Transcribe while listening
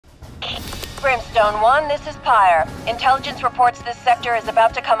Brimstone 1, this is Pyre. Intelligence reports this sector is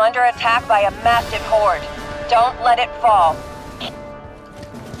about to come under attack by a massive horde. Don't let it fall.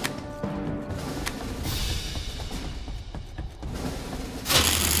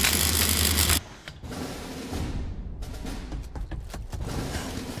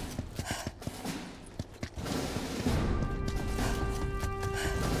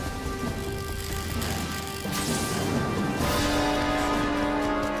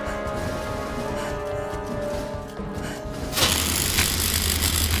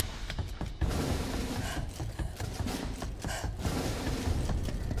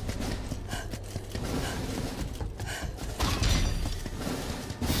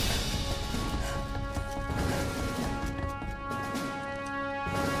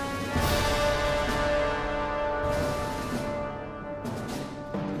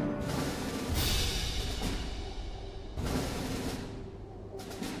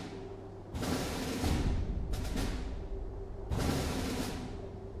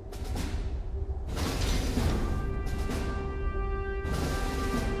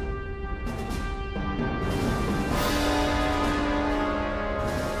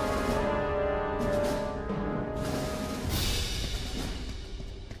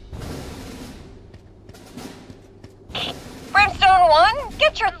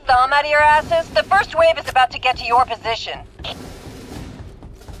 Get your thumb out of your asses. The first wave is about to get to your position.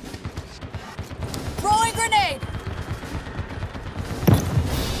 Throwing grenade!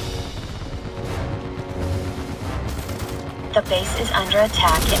 The base is under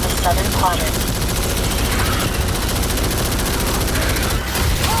attack in the southern quadrant.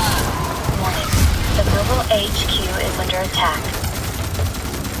 Warning. The mobile HQ is under attack.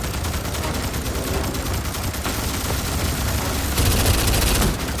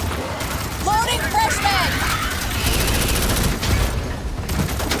 Loading fresh mag!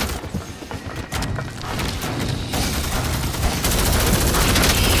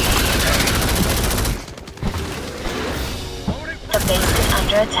 The base is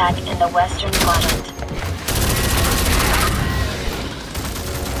under attack in the western quadrant.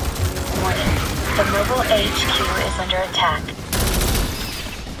 Warning. The mobile HQ is under attack.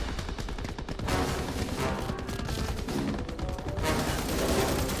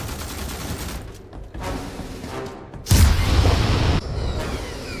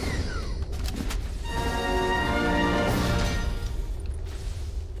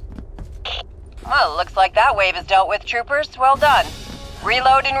 Well, looks like that wave is dealt with, troopers. Well done.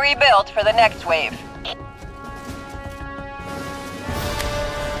 Reload and rebuild for the next wave.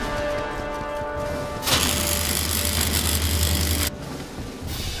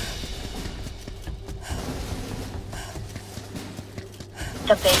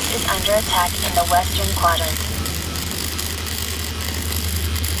 The base is under attack in the western quadrant.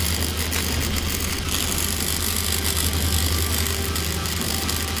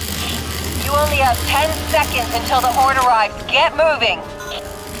 You only have 10 seconds until the horde arrives. Get moving!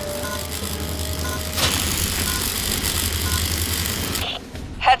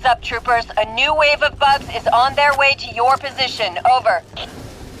 Heads up, troopers. A new wave of bugs is on their way to your position. Over.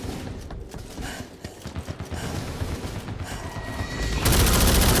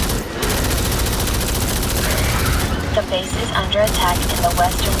 The base is under attack in the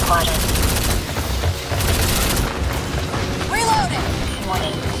western quadrant. Reloading!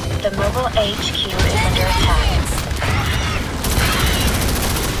 Warning. The mobile HQ is under attack.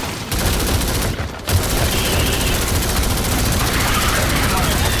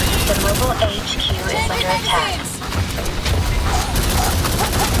 Warning. The mobile HQ is under attack.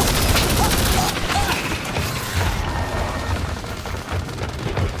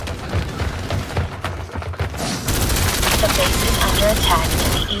 The base is under attack in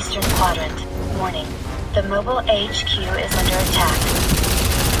the eastern quadrant. Warning. The mobile HQ is under attack.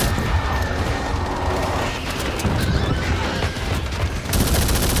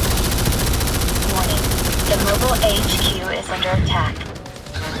 The mobile HQ is under attack.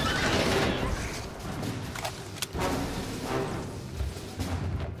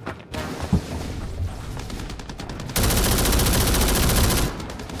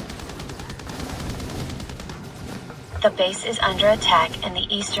 The base is under attack in the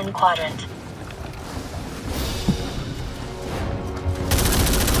eastern quadrant.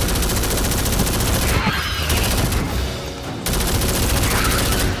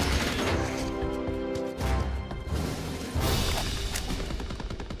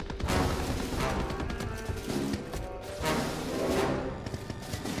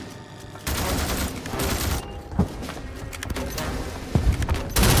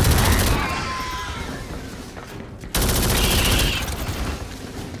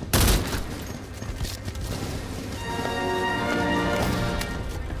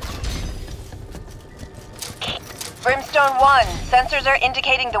 Brimstone 1, sensors are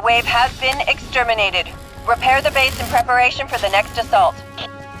indicating the wave has been exterminated. Repair the base in preparation for the next assault.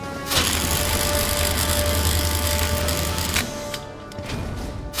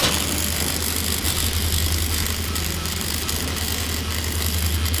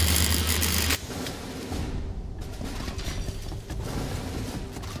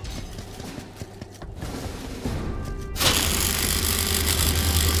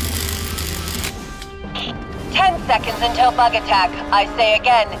 Seconds until bug attack. I say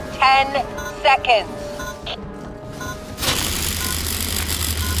again, 10 seconds.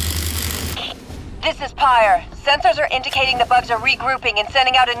 This is Pyre. Sensors are indicating the bugs are regrouping and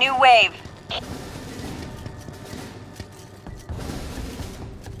sending out a new wave.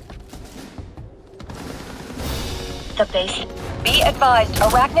 The base. Be advised,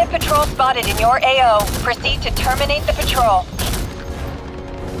 Arachnid patrol spotted in your AO. Proceed to terminate the patrol.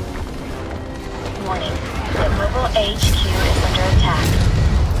 Warning. The mobile HQ is under attack.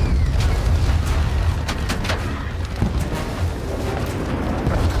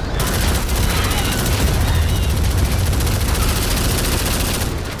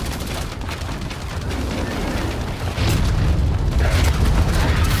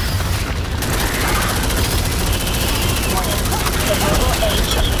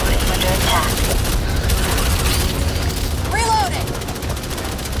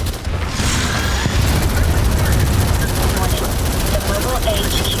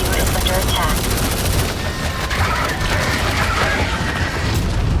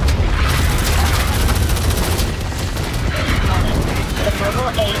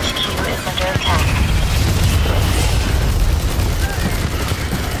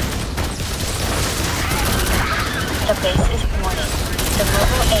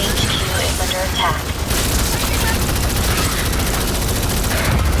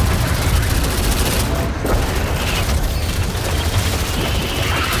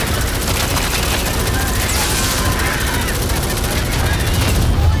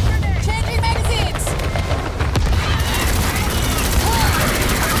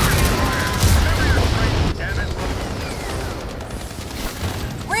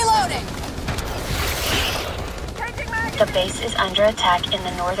 The base is under attack in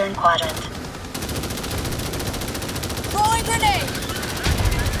the northern quadrant. Throwing grenade!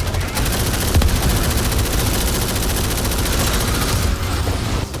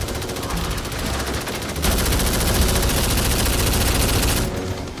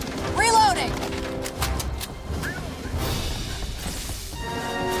 Reloading!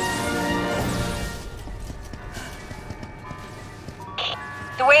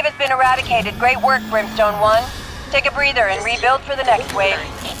 The wave has been eradicated. Great work, Brimstone 1. Take a breather and rebuild for the next wave.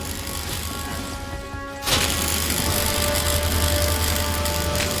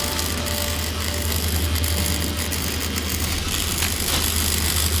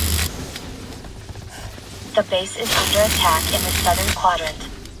 The base is under attack in the southern quadrant.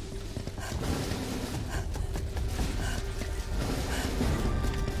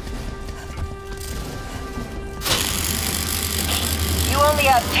 You only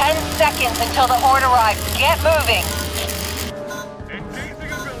have 10 seconds until the horde arrives. Get moving!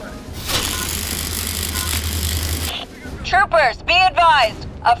 Troopers, be advised!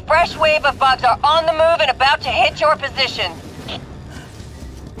 A fresh wave of bugs are on the move and about to hit your position.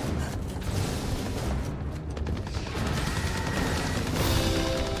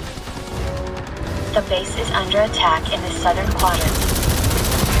 The base is under attack in the southern quadrant.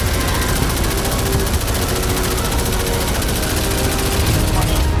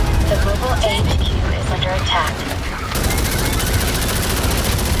 The mobile HQ is under attack.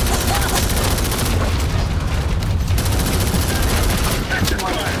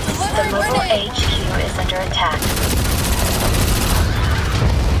 Warning. The mobile HQ is under attack.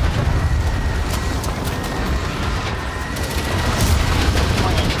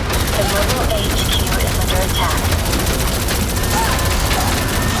 Warning. The mobile HQ is under attack.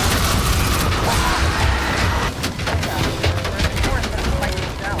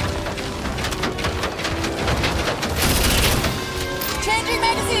 Changing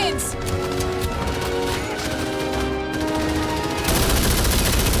magazines!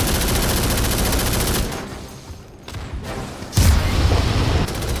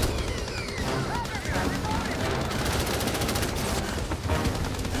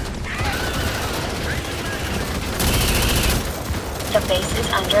 The base is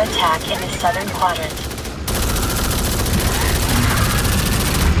under attack in the southern quadrant.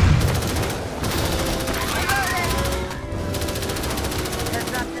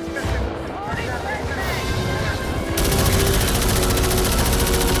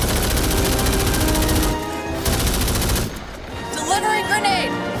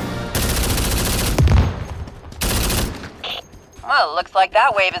 Looks like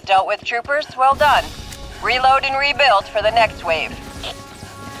that wave is dealt with, troopers. Well done. Reload and rebuild for the next wave.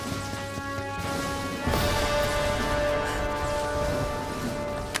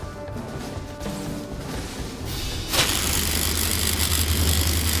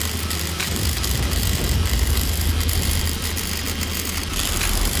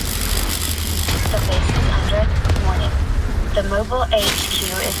 The base is under warning. The mobile HQ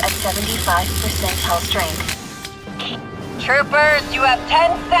is at 75% hull strength. Troopers, you have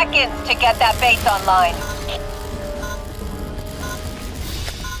 10 seconds to get that base online.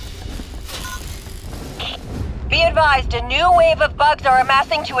 Be advised, a new wave of bugs are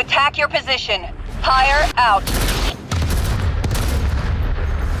amassing to attack your position. Pyre out.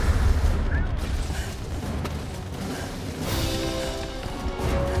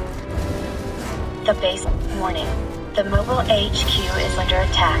 The base warning. The mobile HQ is under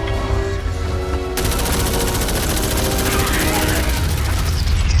attack.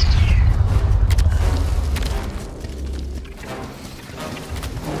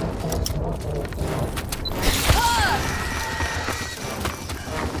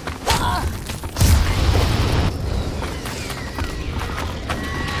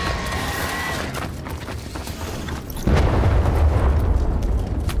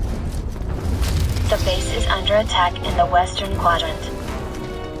 The base is under attack in the western quadrant.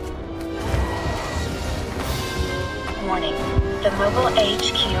 Warning. The mobile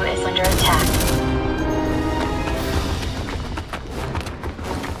HQ is under attack.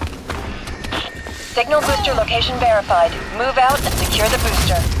 Signal booster location verified. Move out and secure the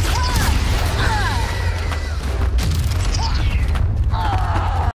booster.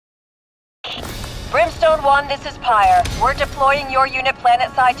 Brimstone 1, this is Pyre. We're deploying your unit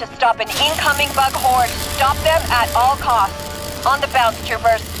planetside to stop an incoming bug horde. Stop them at all costs. On the bounce,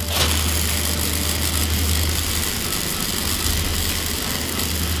 troopers.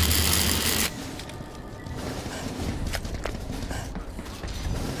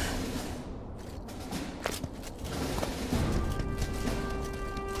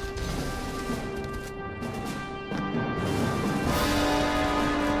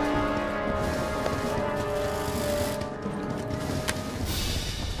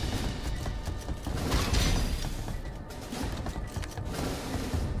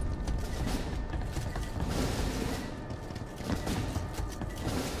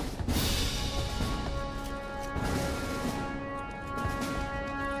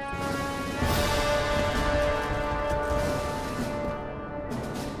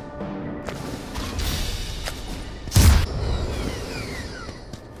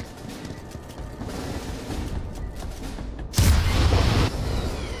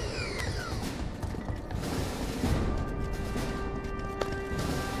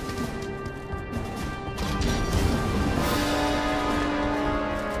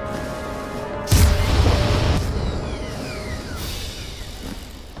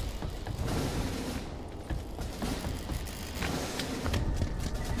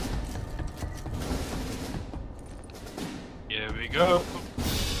 Here we go.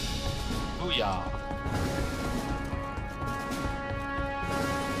 Booyah.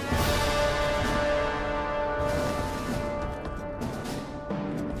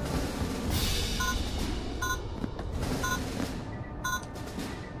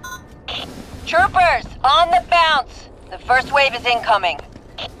 Troopers, on the bounce. The first wave is incoming.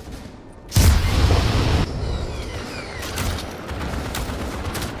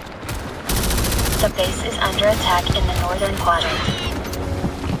 The base is under attack in the northern quadrant.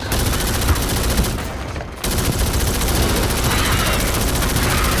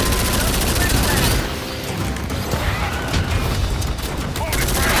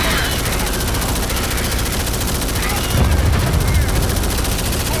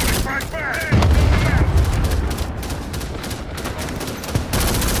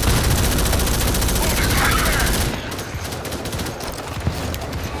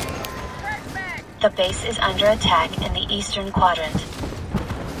 The base is under attack in the eastern quadrant.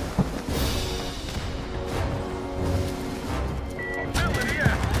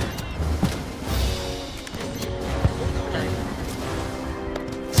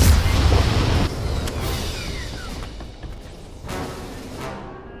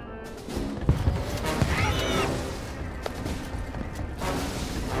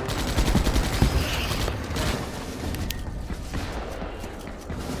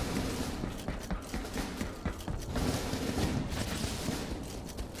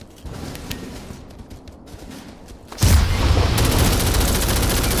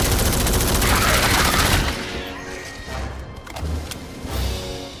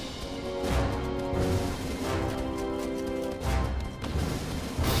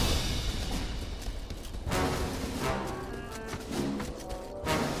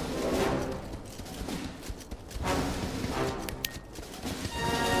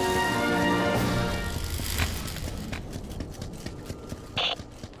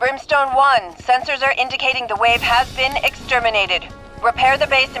 Brimstone 1, sensors are indicating the wave has been exterminated. Repair the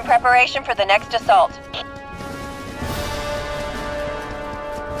base in preparation for the next assault.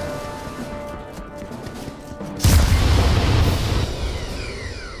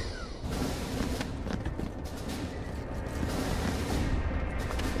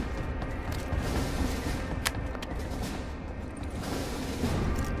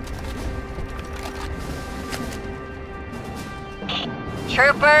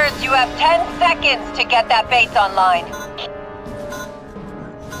 Troopers, you have 10 seconds to get that base online.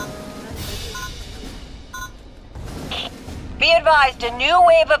 Be advised, a new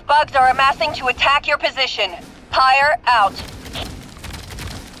wave of bugs are amassing to attack your position. Pyre out.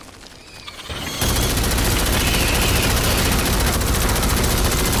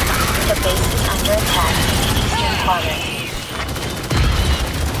 The base is under attack in the eastern quadrant.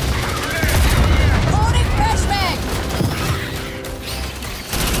 Loading fresh mag!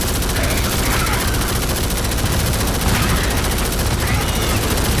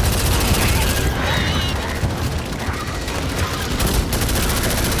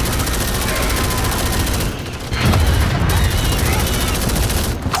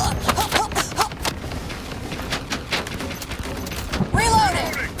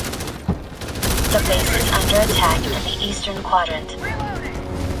 The base is under attack in the eastern quadrant.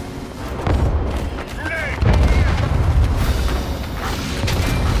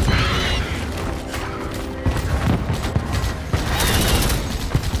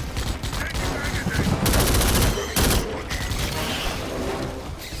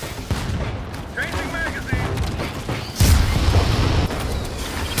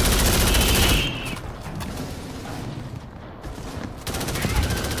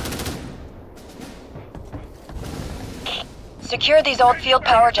 Secure these old field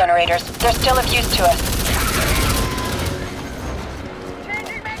power generators. They're still of use to us.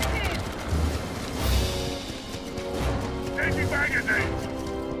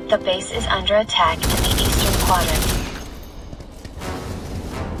 The base is under attack in the eastern quadrant.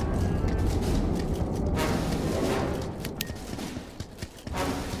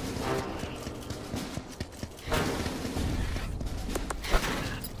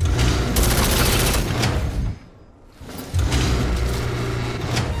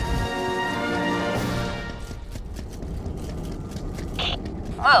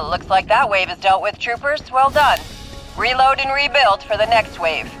 Well, looks like that wave is dealt with, troopers. Well done. Reload and rebuild for the next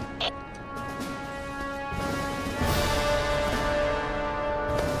wave.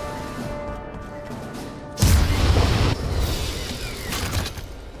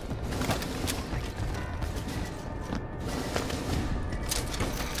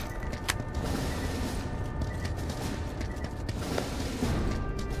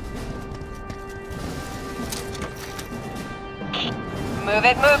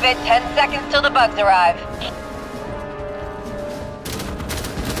 Move it. 10 seconds till the bugs arrive.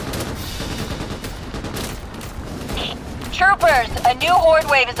 Troopers, a new horde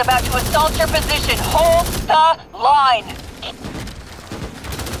wave is about to assault your position. Hold the line.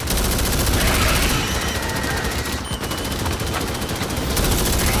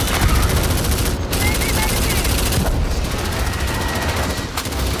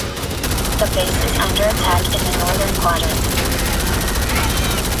 The base is under attack in the northern quadrant.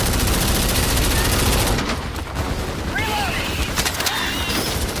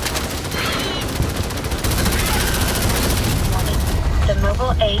 The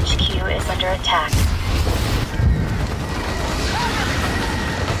mobile HQ is under attack.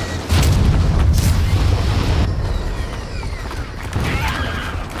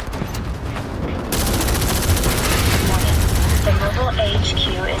 The mobile HQ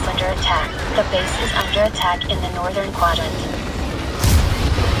is under attack. The base is under attack in the northern quadrant.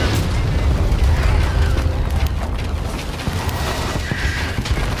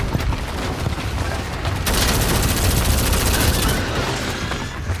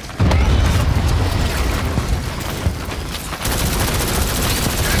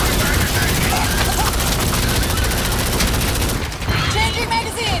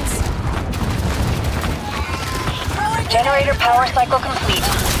 Generator power cycle complete.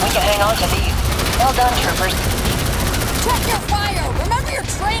 We can hang on to these. Well done, troopers. Check your fire! Remember your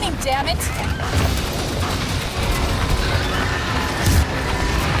training, damn it!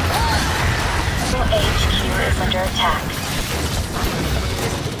 Mobile HQ is under attack.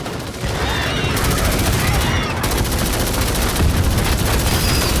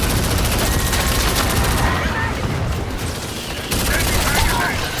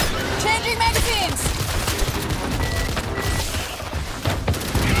 Changing magazines!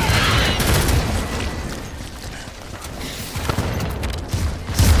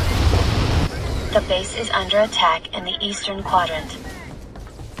 The base is under attack in the eastern quadrant.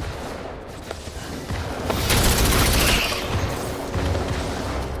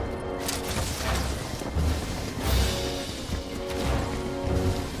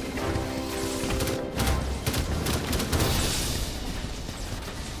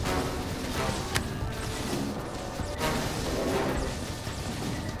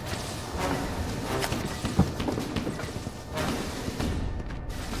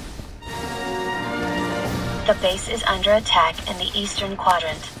 The base is under attack in the eastern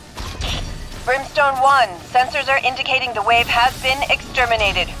quadrant. Brimstone 1, sensors are indicating the wave has been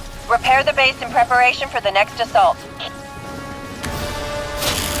exterminated. Repair the base in preparation for the next assault.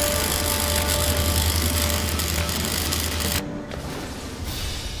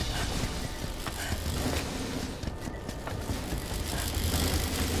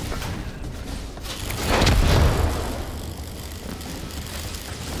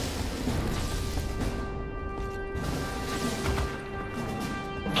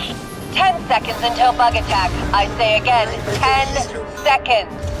 Seconds until bug attack. I say again, 10 seconds.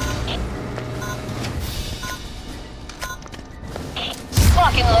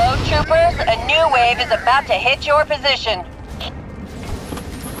 Lock and load, troopers. A new wave is about to hit your position.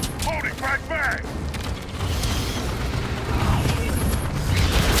 Holding back back!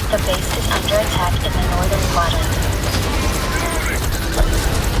 The base is under attack in the northern quadrant.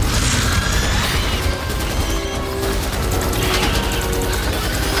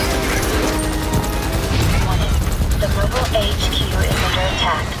 The mobile HQ is under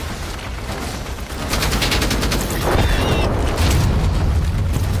attack.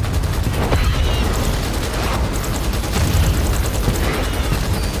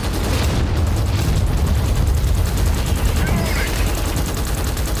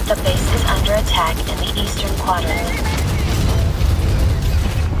 The base is under attack in the eastern quadrant.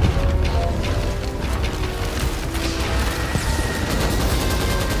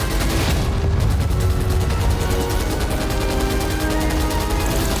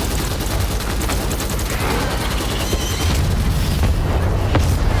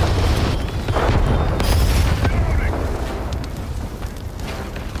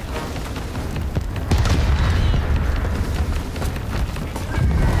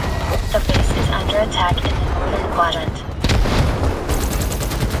 Attack in the northern quadrant.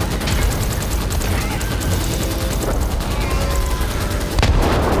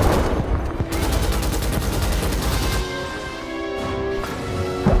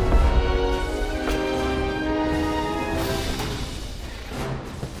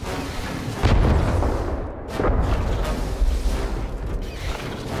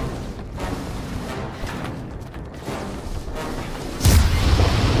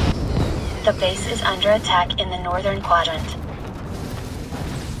 The base is under attack in the northern quadrant.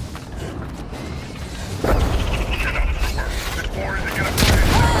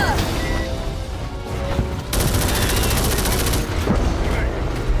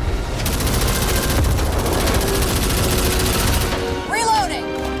 Reloading!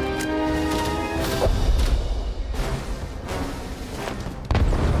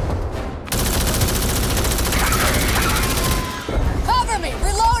 Cover me!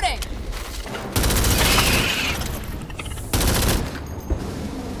 Reloading!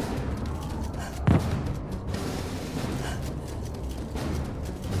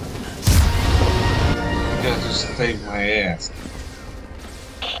 Save my ass.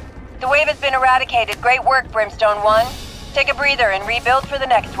 The wave has been eradicated. Great work, Brimstone 1. Take a breather and rebuild for the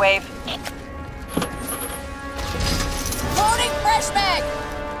next wave. Loading fresh mag!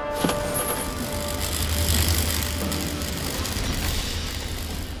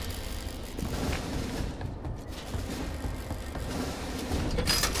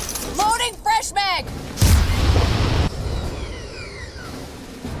 Loading fresh mag!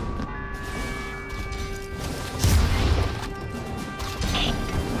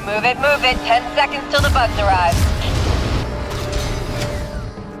 Move it, move it. 10 seconds till the bugs arrive.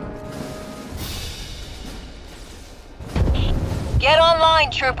 Get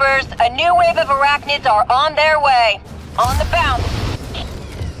online, troopers. A new wave of arachnids are on their way. On the bounce.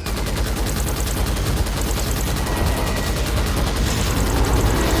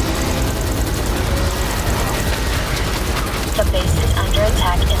 The base is under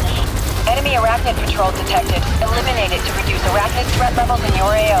attack in the... Enemy arachnid patrol detected. Eliminate it to reduce arachnid threat levels in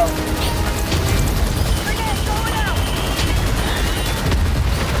your AO.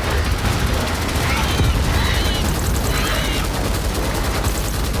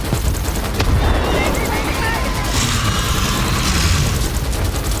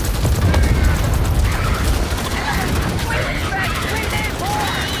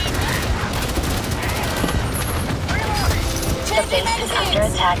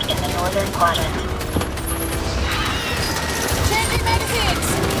 attack in the northern quadrant. Changing magazines!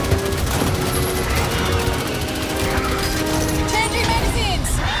 Changing magazines!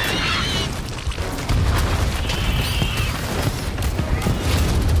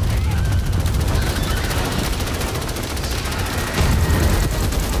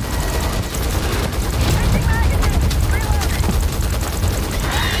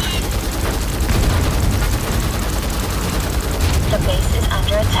 The base is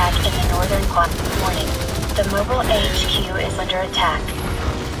under attack in the northern quadrant. Warning. The mobile HQ is under attack.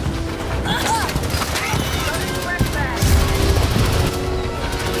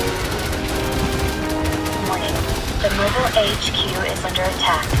 Warning. The mobile HQ is under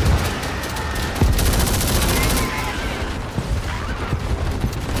attack.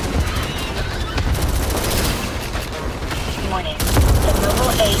 Warning. The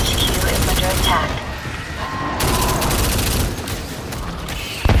mobile HQ is under attack.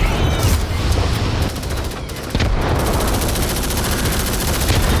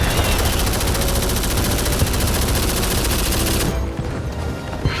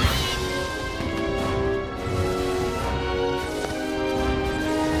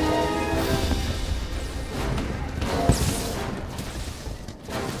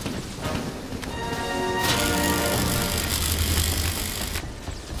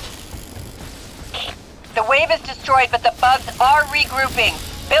 The wave is destroyed, but the bugs are regrouping.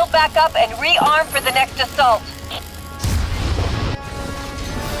 Build back up and rearm for the next assault.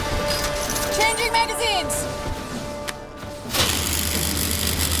 Changing magazines!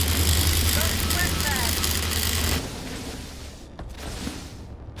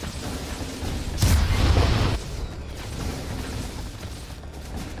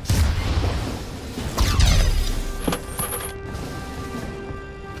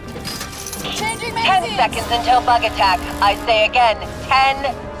 Changing 10 magazines! seconds until bug attack. I say again,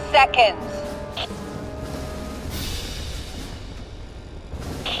 10 seconds.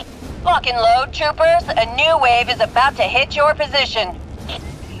 Lock and load, troopers. A new wave is about to hit your position.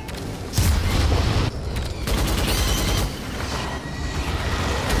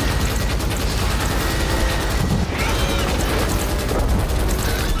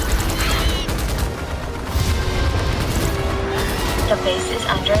 The base is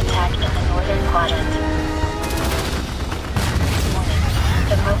under attack in the northern quadrant. Warning.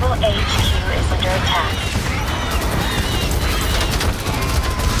 The mobile HQ is under attack.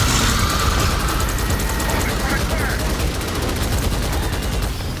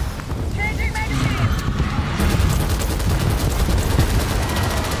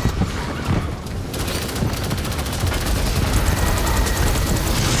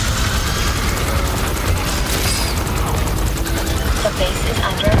 The base is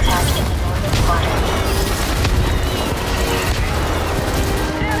under attack in the northern quadrant.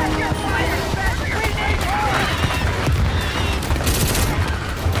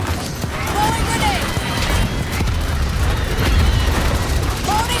 Throwing grenade!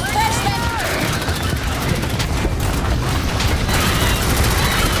 Loading flashbang!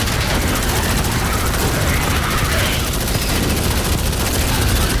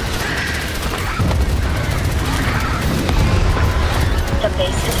 The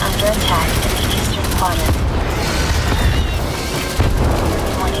base is under attack in the eastern quadrant.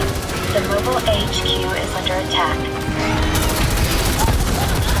 Warning. The mobile HQ is under attack.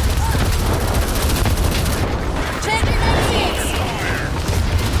 Changing magazines!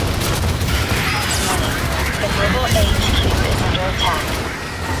 Warning. The mobile HQ is under attack.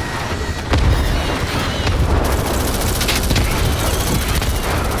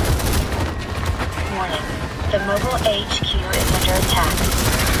 Warning. The mobile HQ is under attack.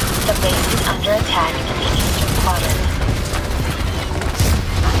 The base is under attack in the eastern quadrant.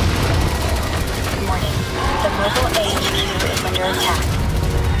 Warning. The mobile HQ is under attack.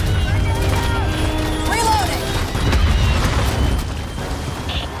 Reloading!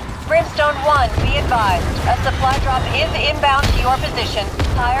 Brimstone 1, be advised. A supply drop is inbound to your position.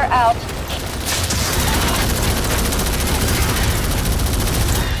 Fire out.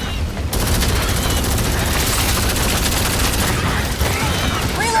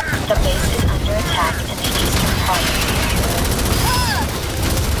 The base is under attack in the eastern quadrant.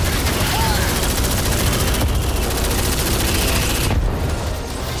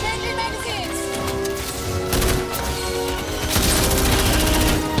 Changing magazines!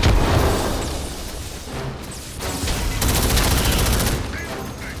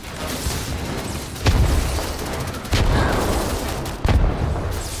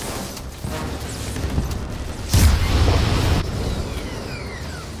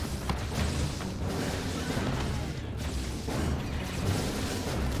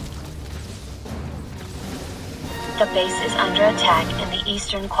 The base is under attack in the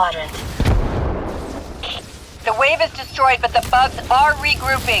eastern quadrant. The wave is destroyed, but the bugs are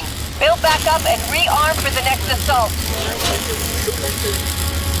regrouping. Build back up and rearm for the next assault.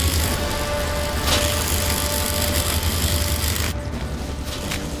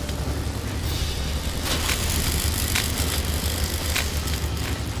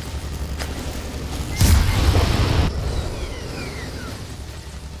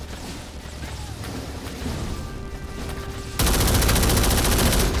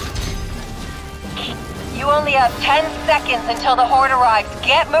 You only have 10 seconds until the horde arrives.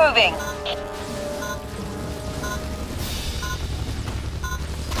 Get moving!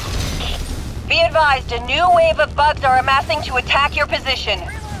 Be advised, a new wave of bugs are amassing to attack your position.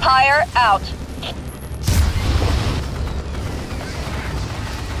 Pyre out.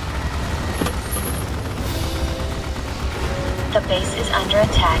 The base is under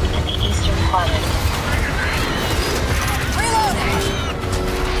attack in the eastern quadrant. Reloading!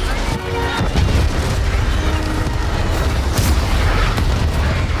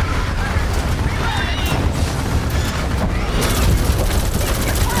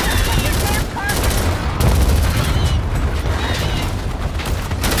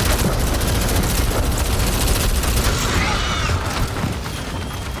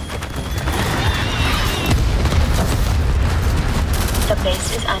 The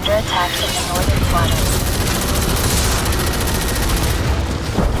base is under attack in the northern quadrant.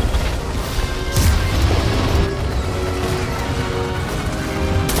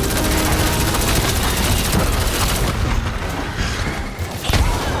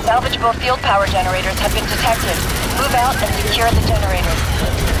 Salvageable field power generators have been detected. Move out and secure the generators.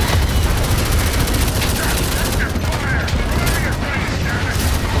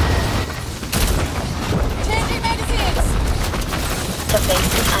 Changing magazines! The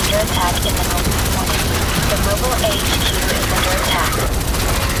base is under attack in the northern quadrant. The mobile HQ is under attack.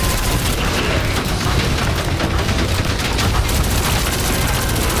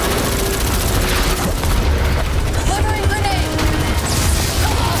 Delivering grenade!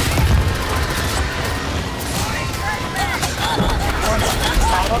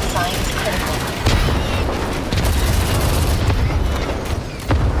 Vital signs critical.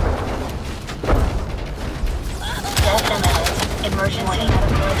 Death imminent. Emergency.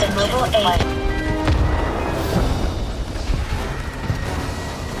 The mobile aid.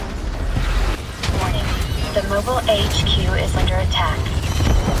 Warning. The mobile HQ is under attack.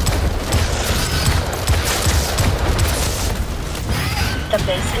 The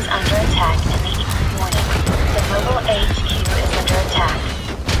base is under attack in the warning. The mobile HQ is under attack.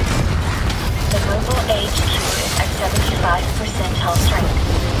 The mobile HQ is at 75% hull strength.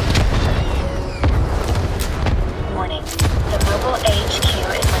 Warning. The mobile HQ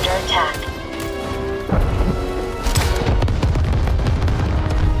is under attack.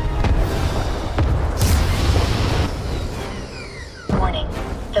 Warning.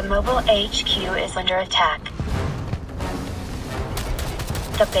 The mobile HQ is under attack.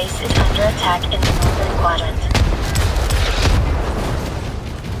 The base is under attack in the northern quadrant.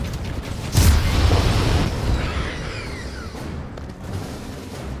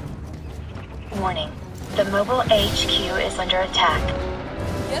 Warning. The mobile HQ is under attack.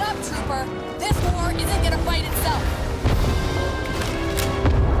 Get up, trooper! This war isn't gonna fight itself!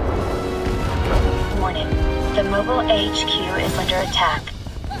 Warning. The mobile HQ is under attack.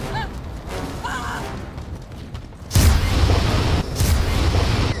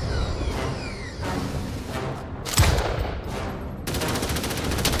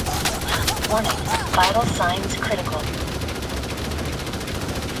 Warning. Vital signs critical.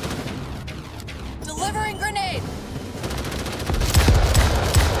 Delivering grenade!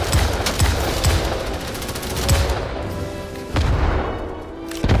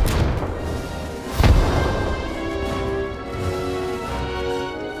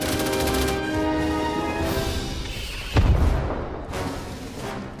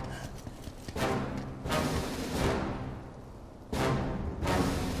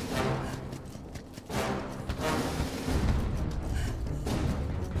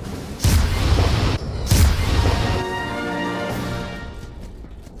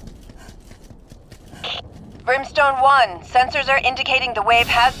 Brimstone 1, sensors are indicating the wave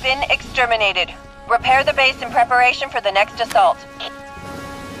has been exterminated. Repair the base in preparation for the next assault.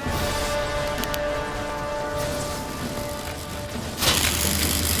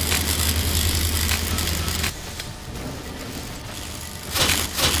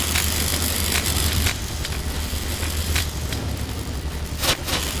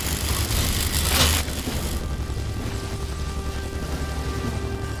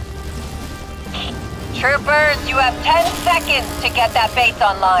 Troopers, you have 10 seconds to get that base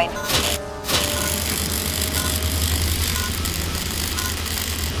online.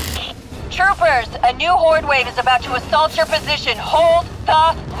 Troopers, a new horde wave is about to assault your position. Hold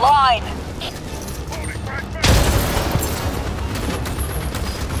the line.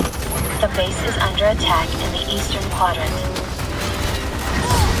 The base is under attack in the eastern quadrant.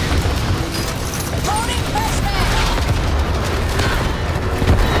 Loading flashbang!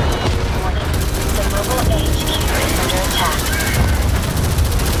 Warning. The mobile HQ is under attack.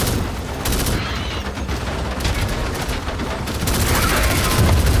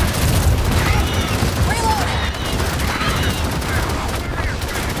 Reloading!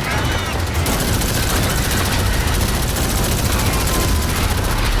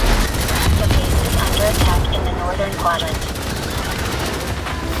 The base is under attack in the northern quadrant.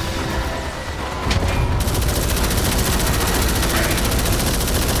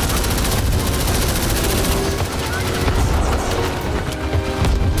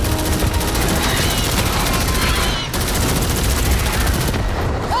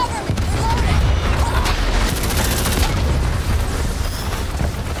 Cover me! Reloading!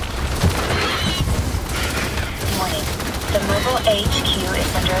 Warning. The mobile HQ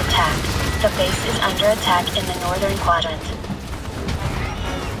is under attack. The base is under attack in the northern quadrant.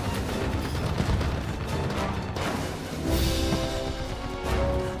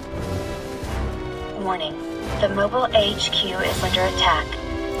 Warning. The mobile HQ is under attack.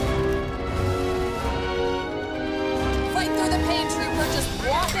 Fight through the pain, trooper. Just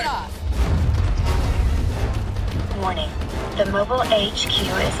walk it off. Warning. The mobile HQ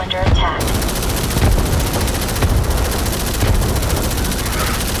is under attack.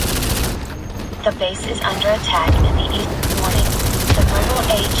 The base is under attack in the east. Warning. The mobile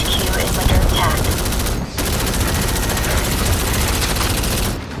HQ is under attack.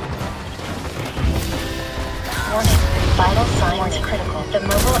 Warning. Vital signs critical. The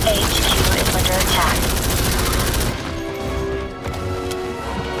mobile HQ is under attack.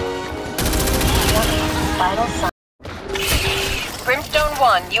 Warning. Vital signs. Brimstone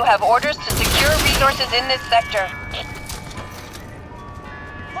 1, you have orders to secure resources in this sector.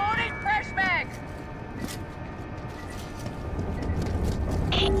 Loading flashbang!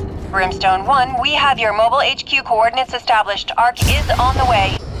 Brimstone 1, we have your mobile HQ coordinates established. ARC is on the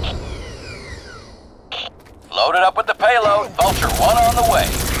way. Loaded up with the payload. Vulture 1 on the way.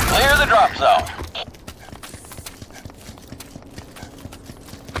 Clear the drop zone.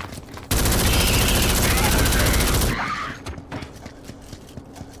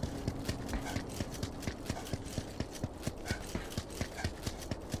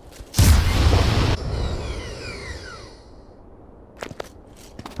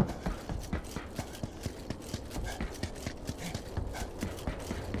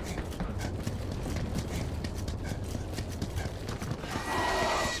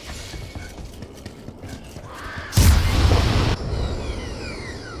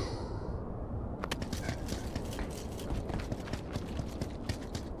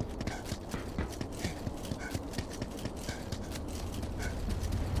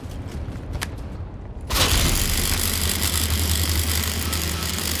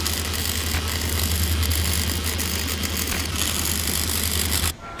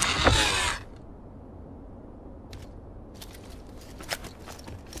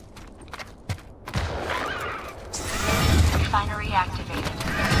 Refinery activated.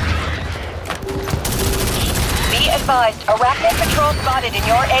 Be advised, Arachnid patrol spotted in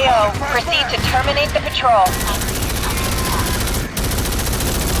your AO. Proceed to terminate the patrol.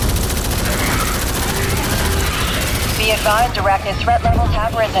 Be advised, Arachnid's threat levels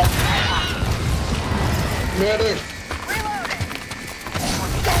have risen. Medic!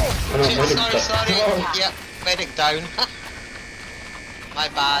 Sorry. Yep, medic down. My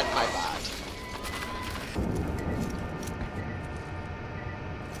bad.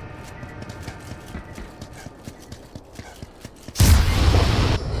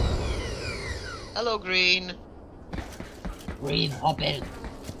 Hello, Green. Green, hop in.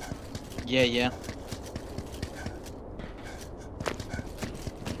 Yeah.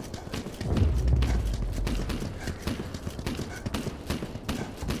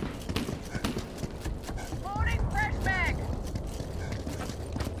 Loading flashbang!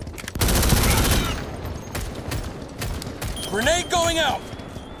 Grenade going out!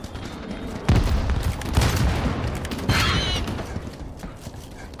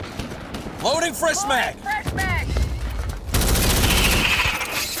 Loading fresh mag! Flashbang!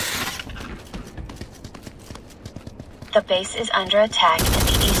 The base is under attack in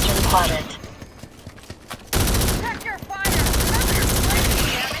the eastern quadrant. Check your fire! Remember your training,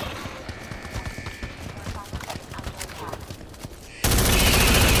 damn it!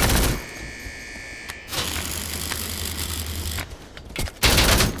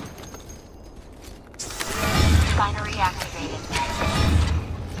 Refinery activated.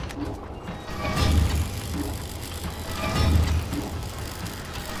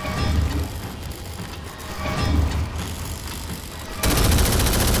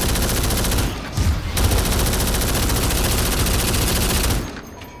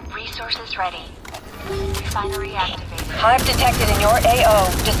 Resources ready. Refinery activated. Hive detected in your AO.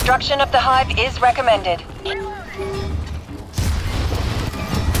 Destruction of the hive is recommended.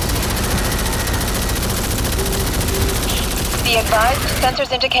 Be advised,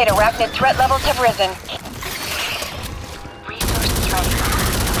 sensors indicate arachnid threat levels have risen. Resources ready.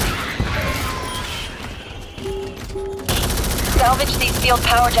 Salvage these field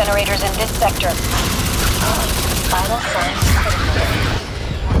power generators in this sector. Vital signs critical.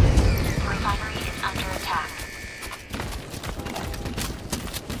 Refinery is under attack.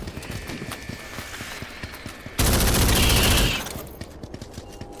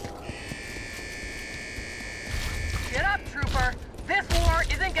 Get up, Trooper! This war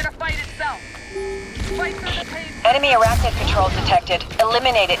isn't gonna fight itself! Fight through the pain! Enemy arachnid patrol detected.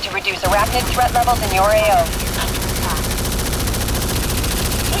 Eliminate it to reduce arachnid threat levels in your AO.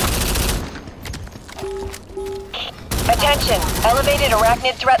 Attention! Elevated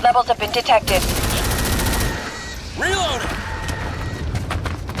arachnid threat levels have been detected. Reloading!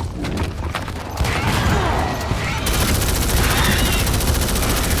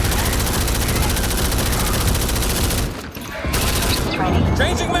 Resources ready.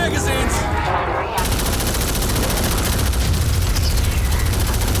 Changing magazines! Refinery activated.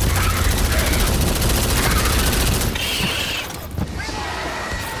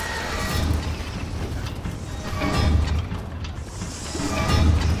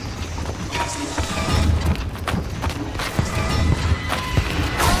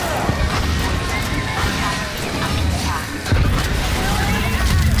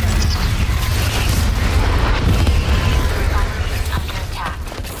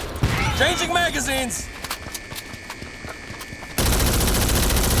 Changing magazines!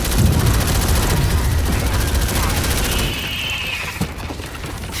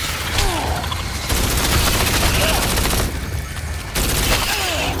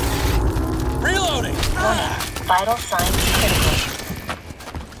 Reloading! Vital signs critical.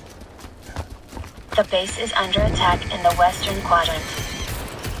 The base is under attack in the western quadrant.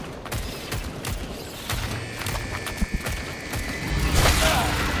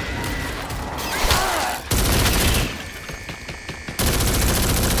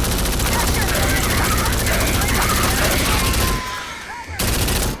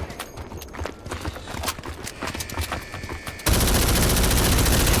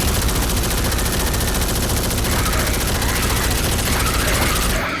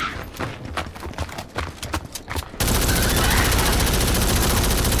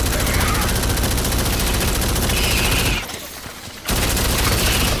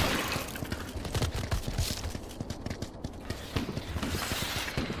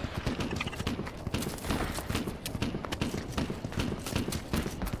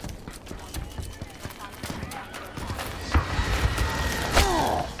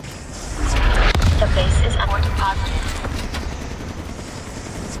 The base is under deposited.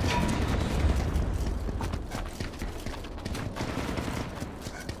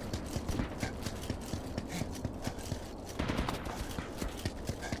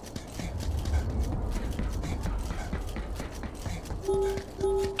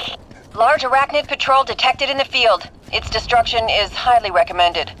 Large arachnid patrol detected in the field. Its destruction is highly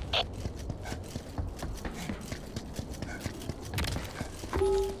recommended.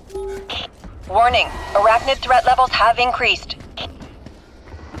 Warning, arachnid threat levels have increased.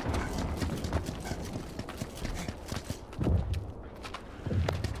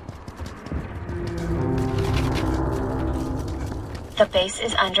 The base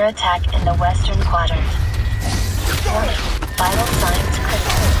is under attack in the western quadrant. Warning, vital signs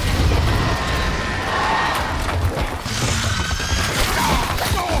critical.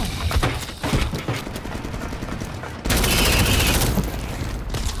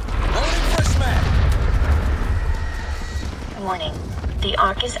 Loading fresh mag! Warning, the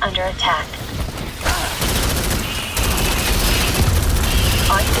Ark is under attack.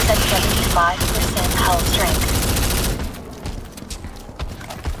 Ark is at 75% hull strength.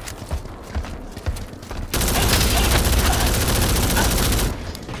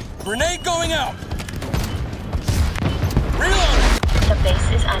 Grenade going out! Reloading! The base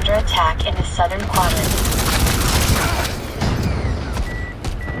is under attack in the southern quadrant.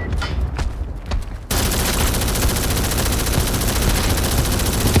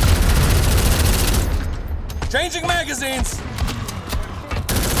 Changing magazines!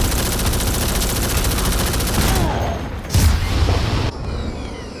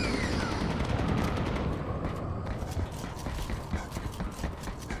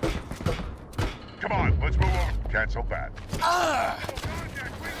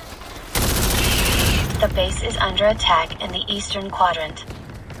 The base is under attack in the eastern quadrant.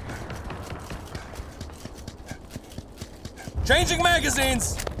 Changing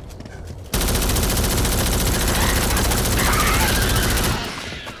magazines!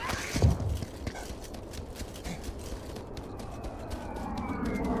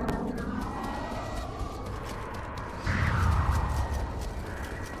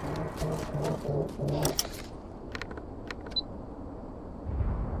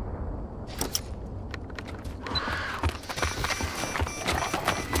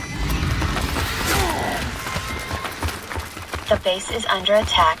 The base is under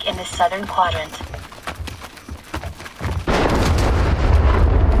attack in the southern quadrant.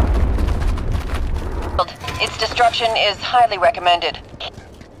 Its destruction is highly recommended.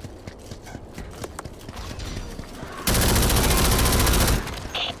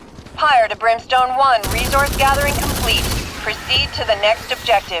 Pyre to Brimstone 1, resource gathering complete. Proceed to the next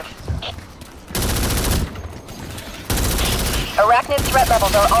objective. Arachnid threat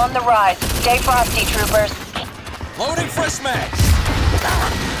levels are on the rise. Stay frosty, troopers. Loading fresh mag!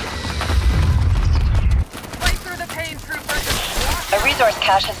 Fight through the pain, troopers. A resource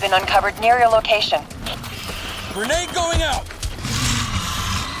cache has been uncovered near your location. Grenade going out!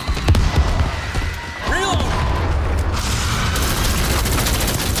 Reload!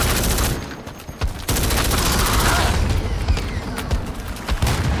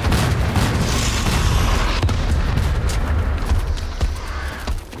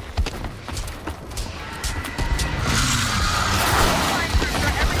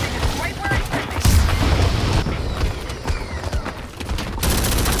 Everything is right where it should be.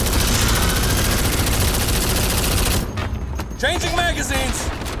 Changing magazines!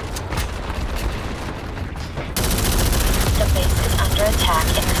 The base is under attack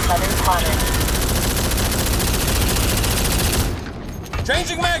in the southern quadrant.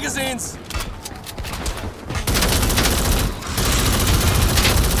 Changing magazines!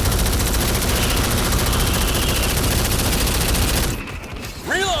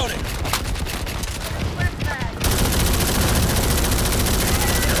 Reloading!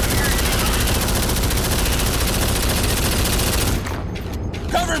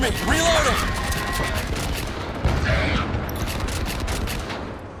 Cover me! Reloading!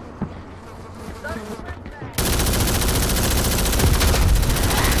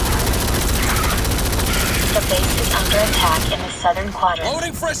 The base is under attack in the southern quadrant.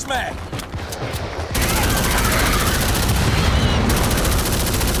 Loading fresh mag!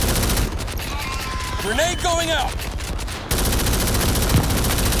 Grenade going out!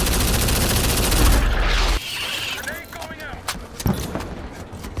 Grenade going out!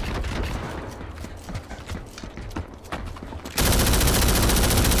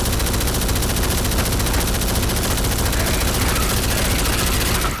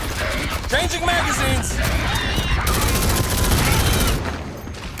 Changing magazines!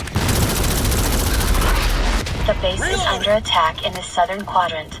 The base is Reloading. under attack in the southern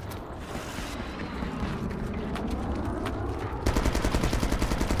quadrant.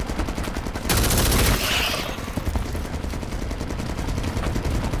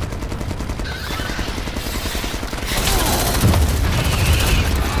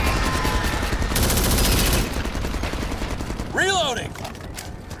 Reloading!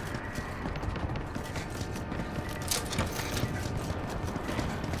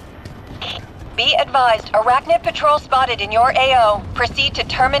 Be advised, Arachnid patrol spotted in your AO. Proceed to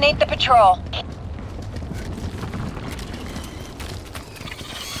terminate the patrol.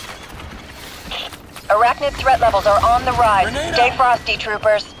 Arachnid threat levels are on the rise. Grenade Stay out. frosty,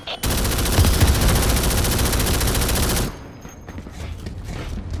 troopers.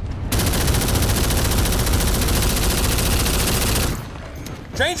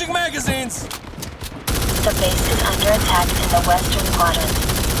 Changing magazines! The base is under attack in the western quadrant.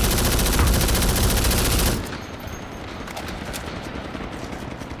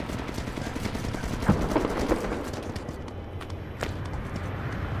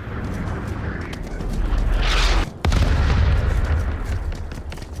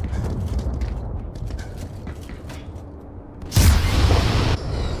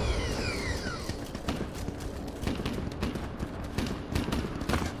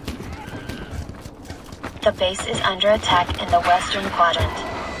 The base is under attack in the western quadrant.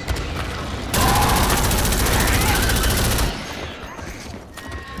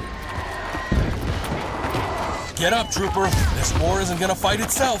 Get up, trooper. This war isn't gonna fight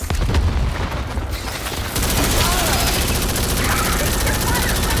itself.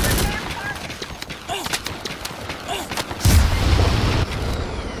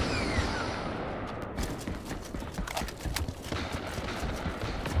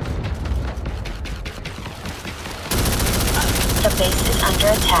 base is under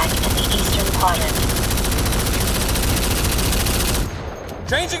attack in the eastern quadrant.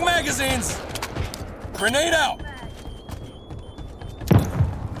 Changing magazines! Grenade out!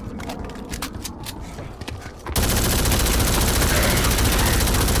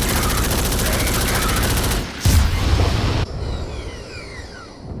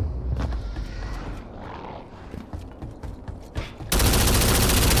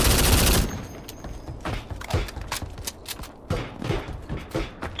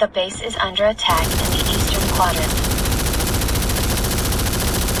 The base is under attack in the eastern quadrant.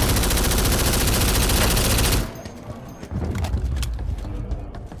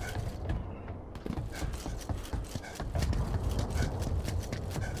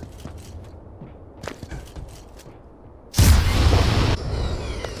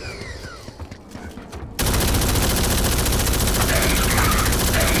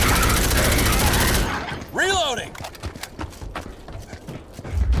 Reloading!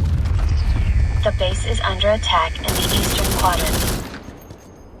 The base is under attack in the eastern quadrant.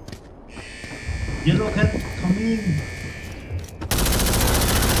 Yellow cat coming.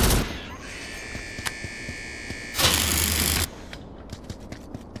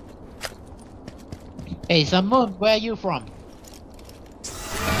 Hey, Samun, where are you from?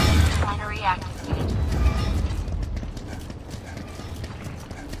 Binary activated.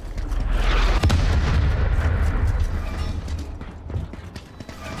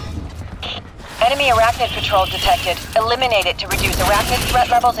 Enemy arachnid patrol detected. Eliminate it to reduce arachnid threat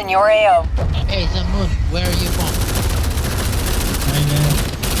levels in your AO. Hey, Samun, where are you from? Thailand.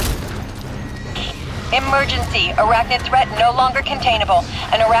 Emergency. Arachnid threat no longer containable.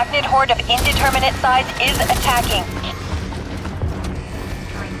 An arachnid horde of indeterminate size is attacking.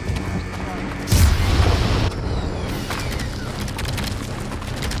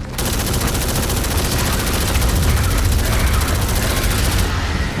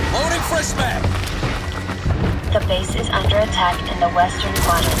 Loading fresh mag! The base is under attack in the western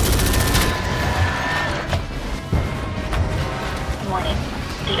quadrant. Warning.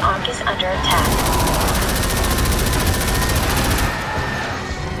 The Ark is under attack.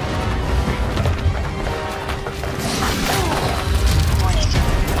 Warning.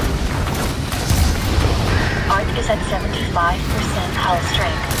 Ark is at 75% hull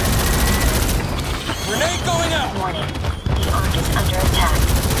strength. Grenade going out! Warning. The Ark is under attack.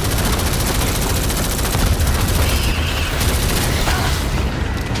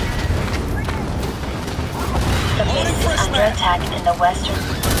 The base is under attack in the western.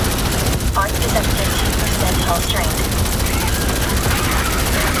 Ark is at 15% hull strength.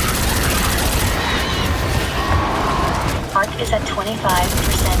 Ark is at 25%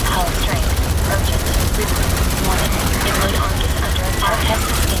 hull strength. Urgent. Warning. Inland Ark is under attack. Ark has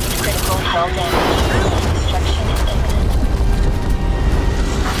sustained critical hull damage. Destruction is imminent.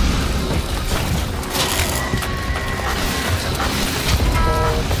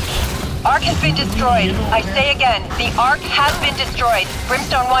 Ark has been destroyed. I say again, the Ark has been destroyed.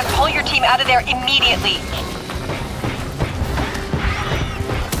 Brimstone 1, pull your team out of there immediately.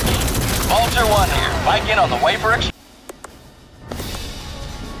 Vulture 1 here. Viking on the way for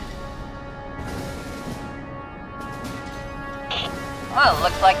Well,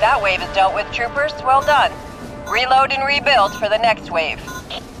 looks like that wave is dealt with, troopers. Well done. Reload and rebuild for the next wave.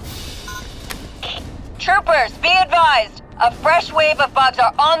 Troopers, be advised! A fresh wave of bugs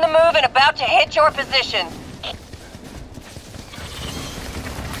are on the move and about to hit your position.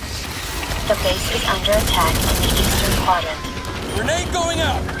 The base is under attack in the eastern quadrant. Grenade going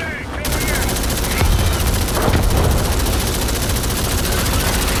out!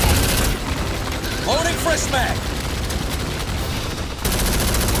 Loading fresh mag!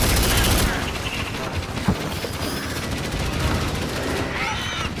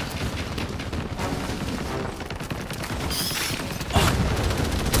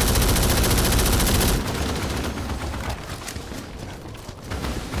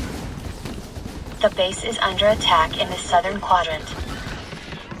 The base is under attack in the southern quadrant.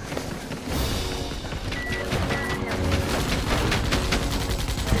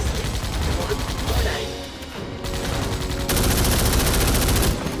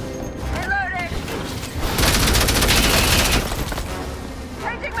 Reloading!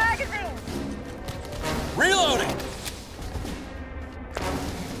 Changing magazines! Reloading!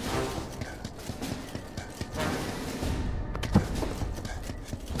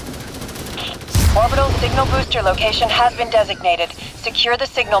 Orbital signal booster location has been designated. Secure the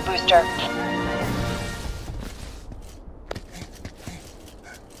signal booster.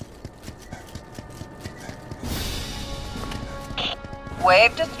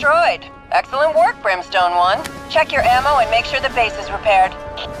 Wave destroyed. Excellent work, Brimstone 1. Check your ammo and make sure the base is repaired.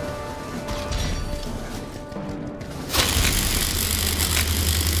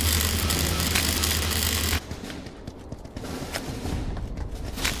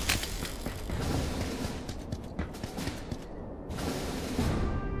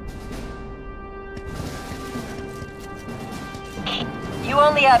 You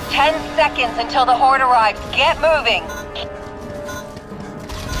only have 10 seconds until the Horde arrives. Get moving!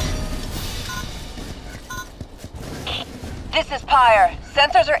 This is Pyre.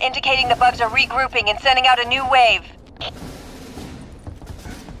 Sensors are indicating the bugs are regrouping and sending out a new wave.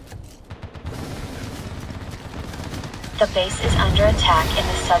 The base is under attack in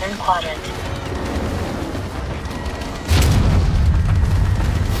the southern quadrant.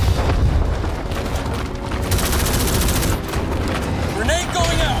 Grenade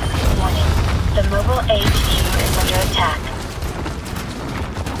going out! Warning. The mobile HQ is under attack.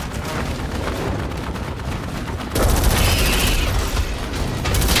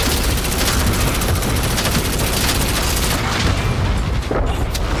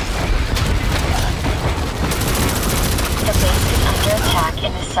 The base is under attack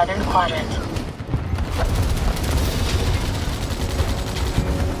in the southern quadrant.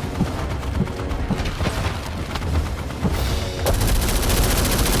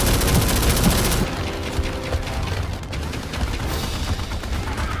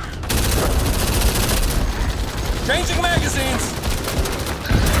 Changing magazines!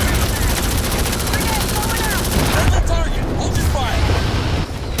 Friendly target! Hold your fire!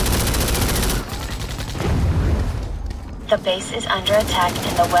 The base is under attack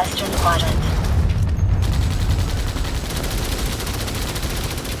in the western quadrant.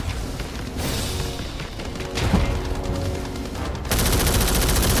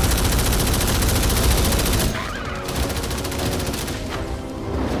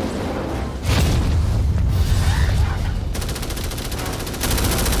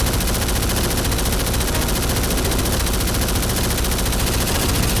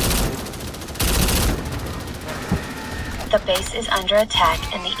 The base is under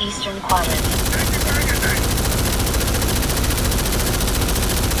attack in the eastern quadrant.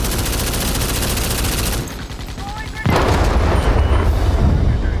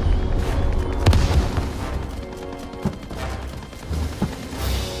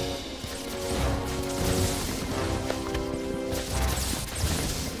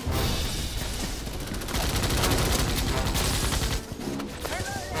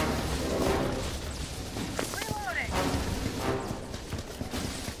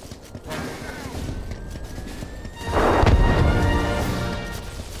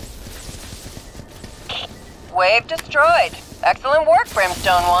 Wave destroyed. Excellent work,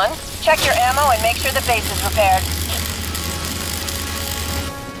 Brimstone 1. Check your ammo and make sure the base is repaired.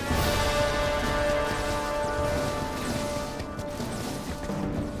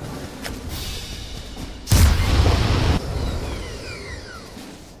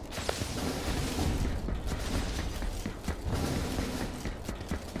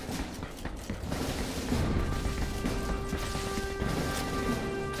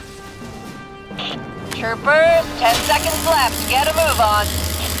 Troopers, 10 seconds left. Get a move on.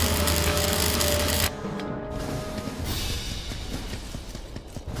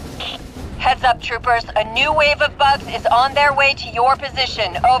 Heads up, troopers. A new wave of bugs is on their way to your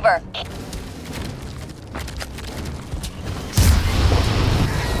position. Over.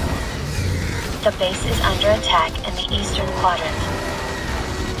 The base is under attack in the eastern quadrant.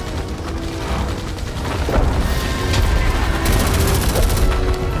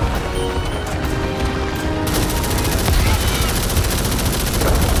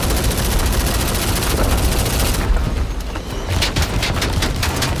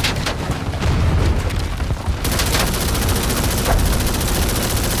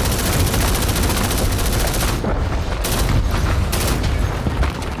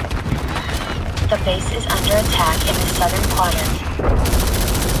 The base is under attack in the southern quadrant.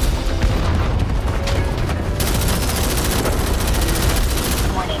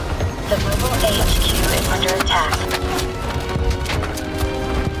 Warning. The mobile HQ is under attack.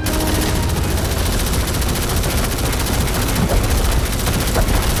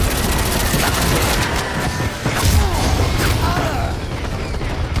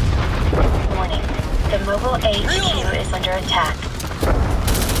 Warning. The mobile HQ is under attack.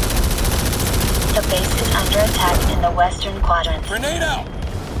 The base is under attack in the western quadrant. Grenade out!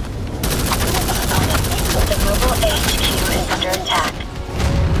 The mobile HQ is under attack.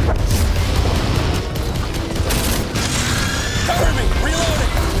 Cover me!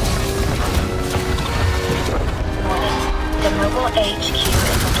 Reloading! Warning. The mobile HQ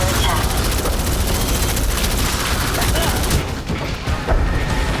is under attack.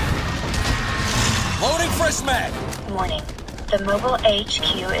 Warning. The mobile HQ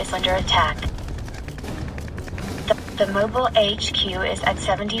is under attack. The mobile HQ is at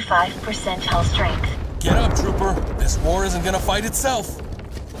 75% hull strength. Get up, Trooper. This war isn't gonna fight itself.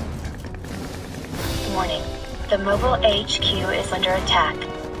 Warning. The mobile HQ is under attack.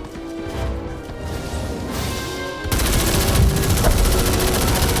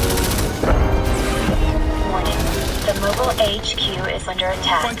 Warning. The mobile HQ is under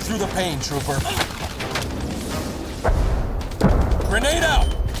attack. Fight through the pain, Trooper. Grenade out!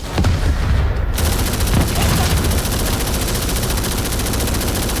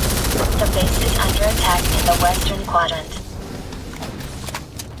 The base is under attack in the western quadrant.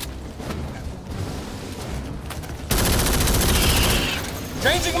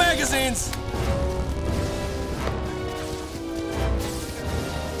 Changing magazines!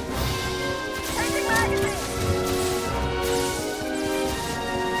 Changing magazine!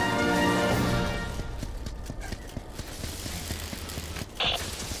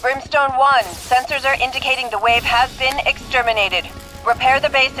 Brimstone 1, sensors are indicating the wave has been exterminated. Repair the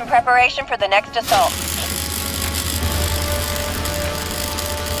base in preparation for the next assault.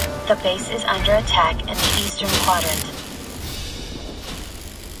 The base is under attack in the eastern quadrant.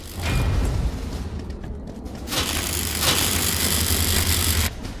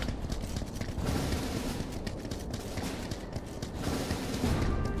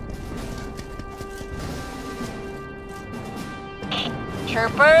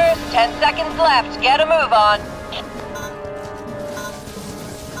 Troopers, 10 seconds left. Get a move on.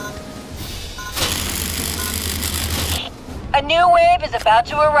 A new wave is about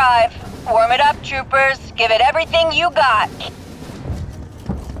to arrive. Warm it up, troopers. Give it everything you got.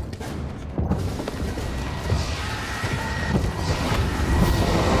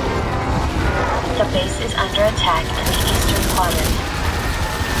 The base is under attack in the eastern quadrant.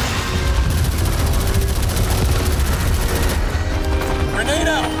 Grenade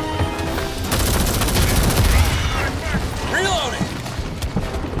out! Reloading!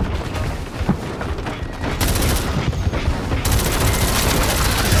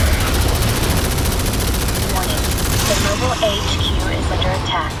 Warning. The mobile HQ is under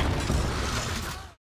attack.